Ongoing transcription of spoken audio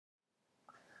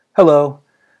Hello,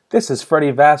 this is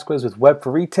Freddy Vasquez with Web for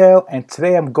Retail, and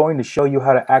today I'm going to show you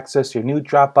how to access your new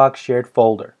Dropbox shared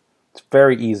folder. It's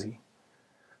very easy.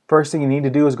 First thing you need to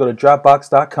do is go to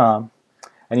Dropbox.com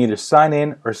and either sign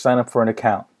in or sign up for an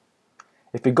account.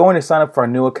 If you're going to sign up for a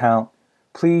new account,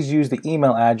 please use the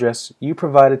email address you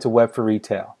provided to Web for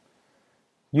Retail.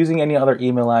 Using any other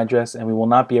email address and we will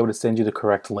not be able to send you the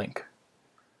correct link.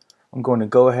 I'm going to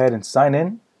go ahead and sign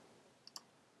in.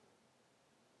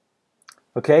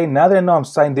 Okay, now that I know I'm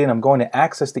signed in, I'm going to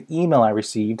access the email I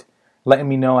received, letting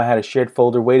me know I had a shared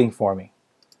folder waiting for me.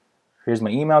 Here's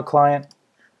my email client.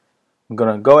 I'm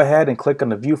going to go ahead and click on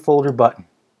the View Folder button.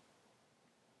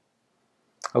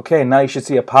 Okay, now you should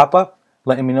see a pop-up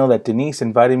letting me know that Denise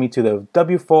invited me to the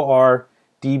W4R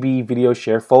DB video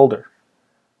share folder.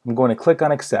 I'm going to click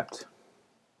on Accept.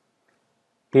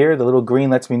 Here, the little green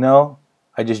lets me know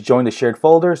I just joined the shared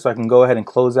folder, so I can go ahead and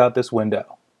close out this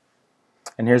window.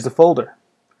 And here's the folder.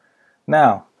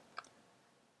 Now,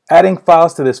 adding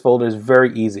files to this folder is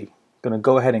very easy. I'm going to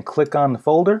go ahead and click on the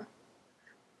folder.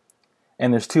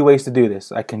 And there's two ways to do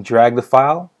this. I can drag the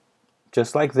file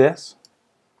just like this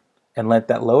and let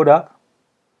that load up.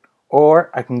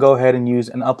 Or I can go ahead and use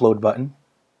an upload button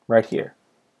right here.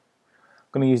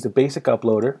 I'm going to use the basic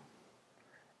uploader.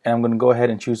 And I'm going to go ahead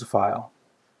and choose a file.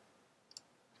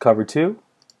 Cover 2.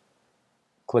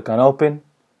 Click on Open.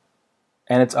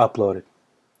 And it's uploaded.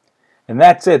 And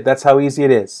that's it. That's how easy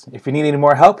it is. If you need any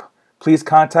more help, please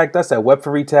contact us at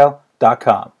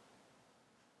webforretail.com.